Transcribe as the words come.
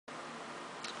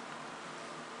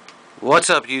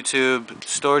What's up, YouTube?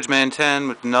 Storage Man 10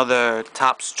 with another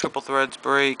Topps Triple Threads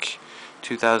break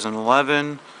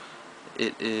 2011.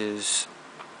 It is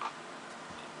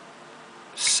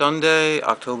Sunday,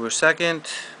 October 2nd,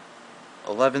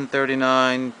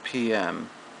 11:39 p.m.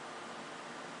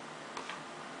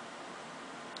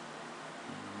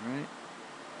 Alright.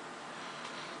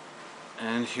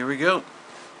 And here we go.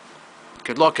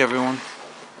 Good luck, everyone.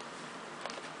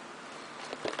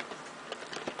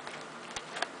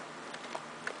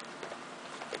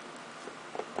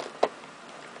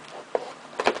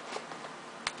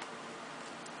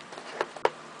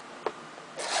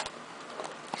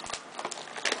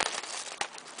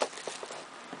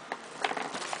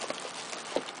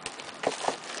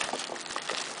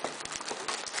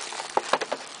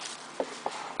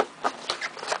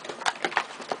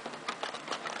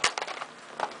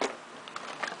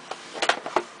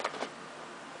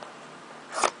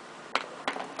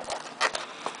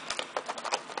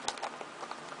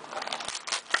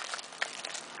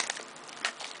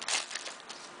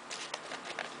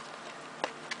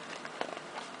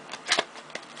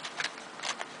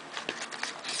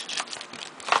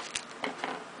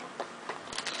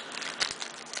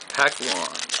 Pack 1.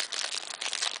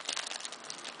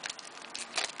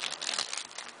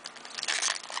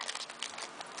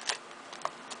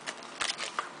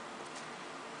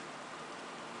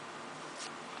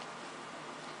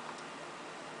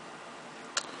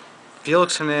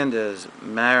 Felix Hernandez,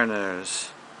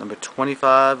 Mariners, number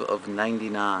 25 of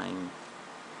 99.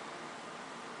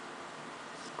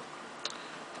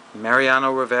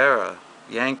 Mariano Rivera,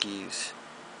 Yankees,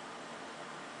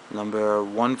 number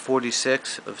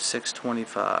 146 of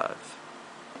 625.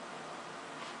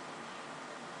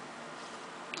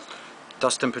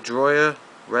 Dustin Pedroia,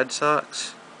 Red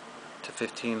Sox, to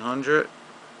 1500.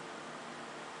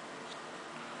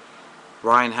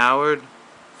 Ryan Howard,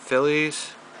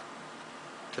 Phillies,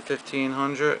 to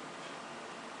 1500.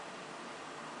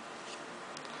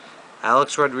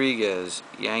 Alex Rodriguez,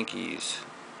 Yankees,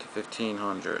 to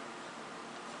 1500.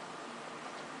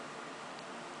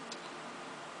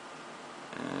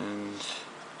 And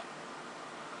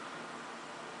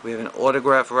we have an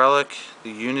autograph relic, the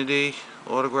Unity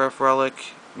autograph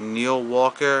relic, Neil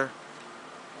Walker,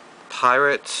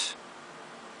 Pirates,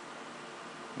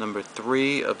 number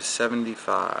 3 of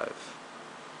 75.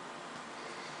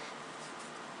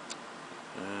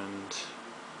 And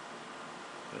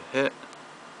a hit.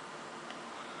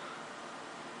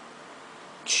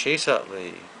 Chase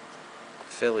Utley,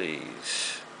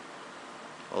 Phillies,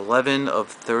 11 of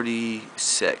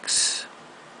 36.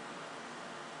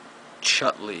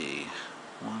 Chutley,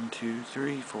 1, 2,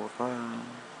 3, 4, 5,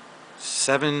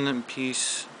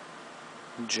 7-piece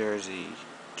jersey.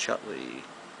 Chutley.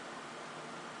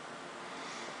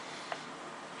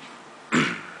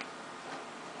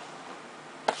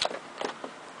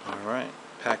 Alright,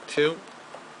 pack 2.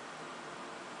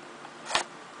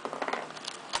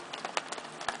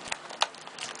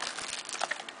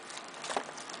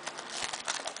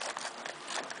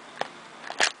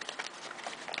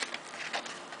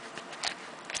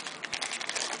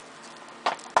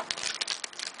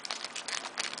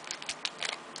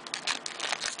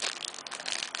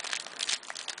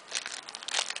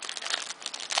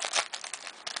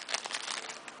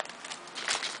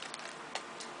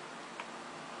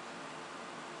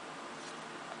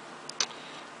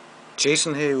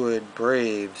 Jason Haywood,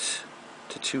 Braves,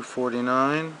 to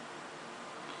 249.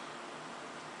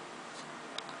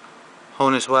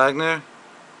 Honus Wagner,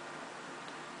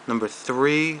 number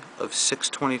 3 of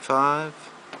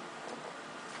 625.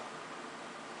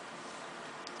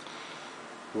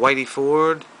 Whitey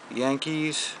Ford,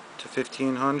 Yankees, to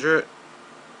 1500.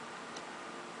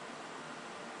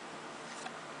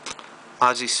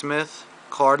 Ozzie Smith,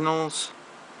 Cardinals,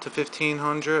 to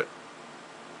 1500.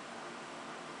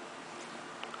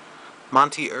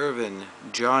 Monty Irvin,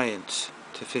 Giants,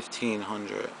 to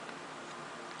 1500.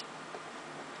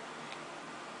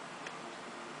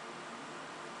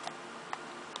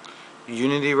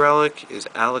 Unity relic is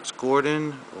Alex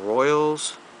Gordon,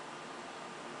 Royals,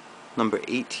 number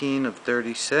 18 of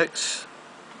 36.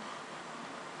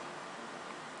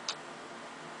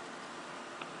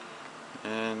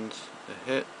 And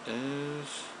the hit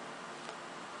is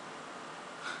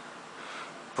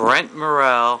Brent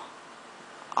Morel,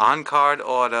 on-card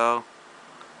auto,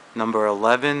 number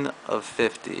 11 of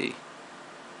 50,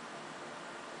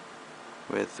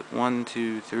 with 1,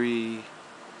 2, 3,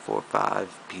 4,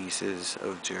 5 pieces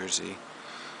of jersey.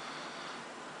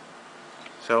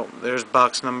 So there's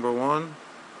box number 1.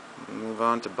 We'll move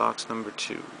on to box number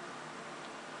 2.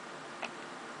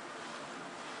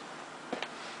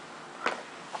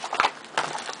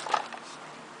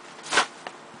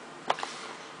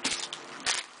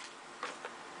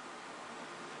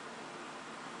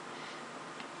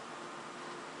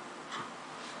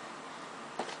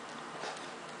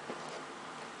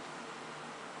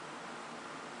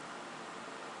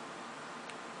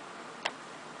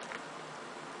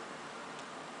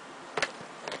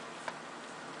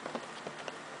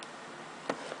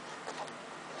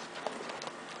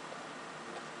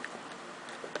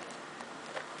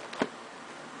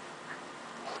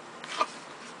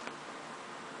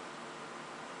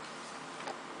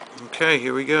 Okay,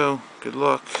 here we go. Good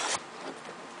luck.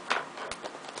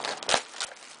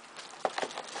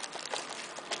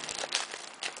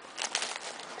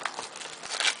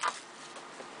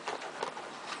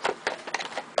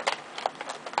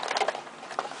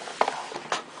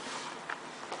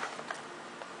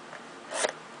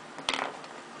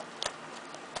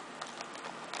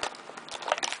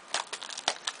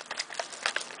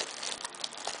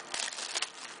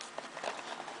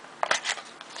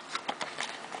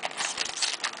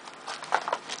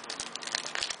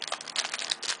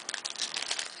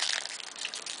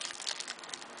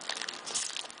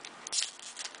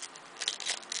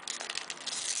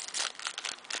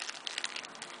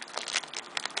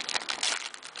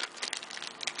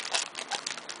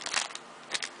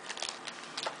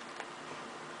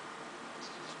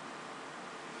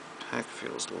 Pack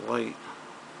feels light.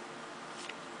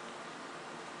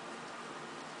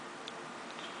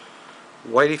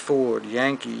 Whitey Ford,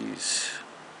 Yankees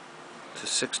to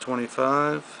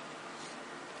 625.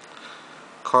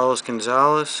 Carlos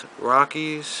Gonzalez,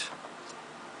 Rockies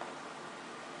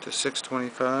to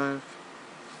 625.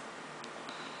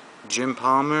 Jim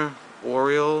Palmer,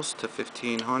 Orioles to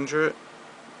 1500.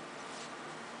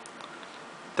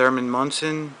 Thurman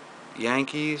Munson,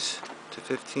 Yankees to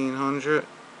 1500.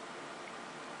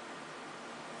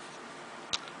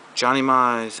 Johnny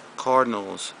Mize,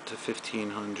 Cardinals to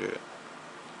 1500.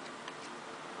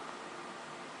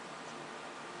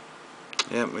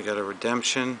 Yep, we got a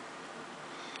redemption.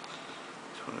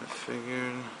 That's what I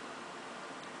figured.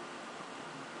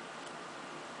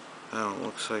 Oh, it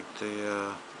looks like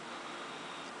the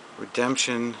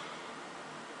redemption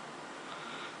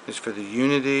is for the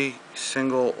Unity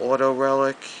single auto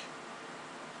relic,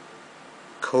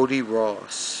 Cody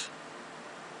Ross.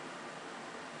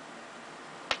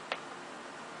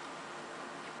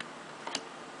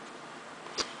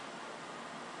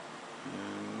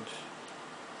 And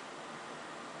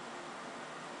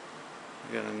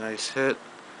we got a nice hit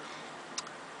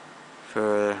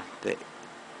for the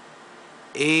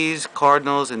A's,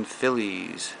 Cardinals, and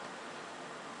Phillies.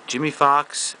 Jimmy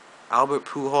Fox, Albert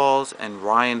Pujols, and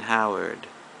Ryan Howard.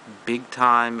 Big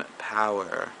time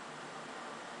power.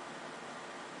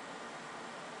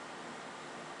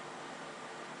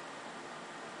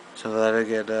 So that'll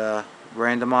get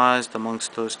randomized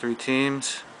amongst those three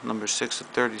teams. Number 6 of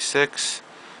 36.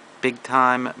 Big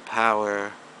time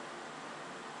power.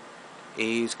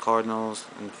 A's, Cardinals,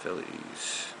 and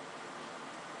Phillies.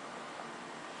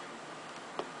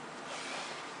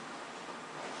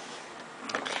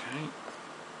 Okay.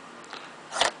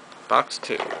 Box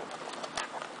 2.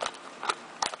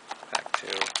 Pack 2.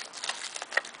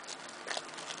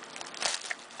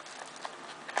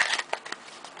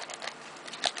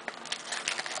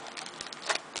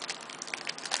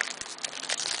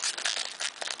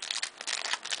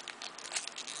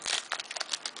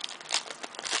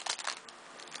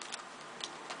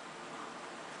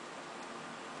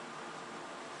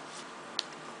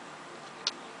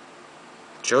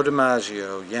 Joe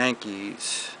DiMaggio,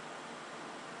 Yankees,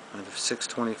 out of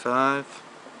 625.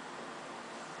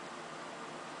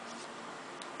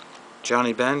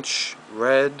 Johnny Bench,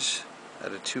 Reds,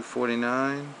 out of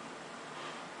 249.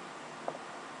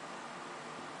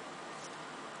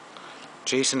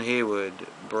 Jason Haywood,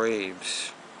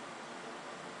 Braves,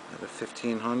 out of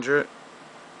 1500.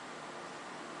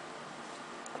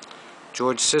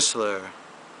 George Sisler,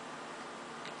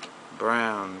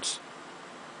 Browns,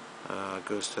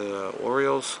 goes to the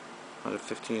Orioles, out of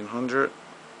 1500.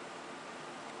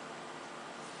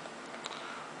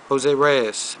 Jose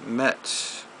Reyes,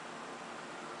 Mets,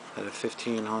 out of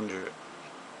 1500.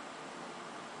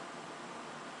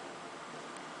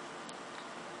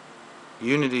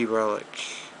 Unity relic,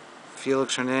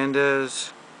 Felix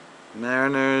Hernandez,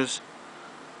 Mariners,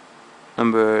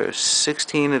 number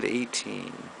 16 of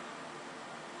 18.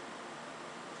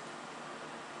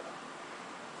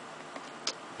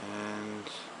 And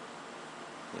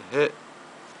the hit,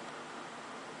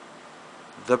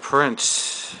 the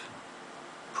Prince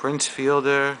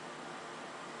Fielder,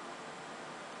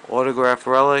 autograph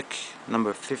relic,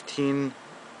 number 15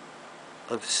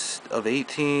 of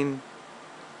 18,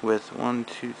 with 1,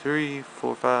 2, 3,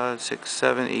 4, 5, 6,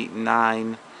 7, 8,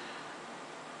 9.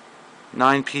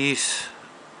 9-piece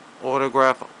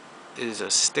autograph. Is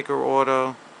a sticker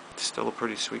auto. Still a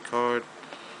pretty sweet card.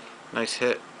 Nice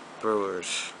hit,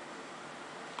 Brewers.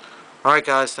 Alright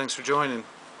guys, thanks for joining.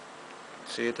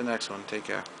 See you at the next one. Take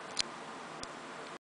care.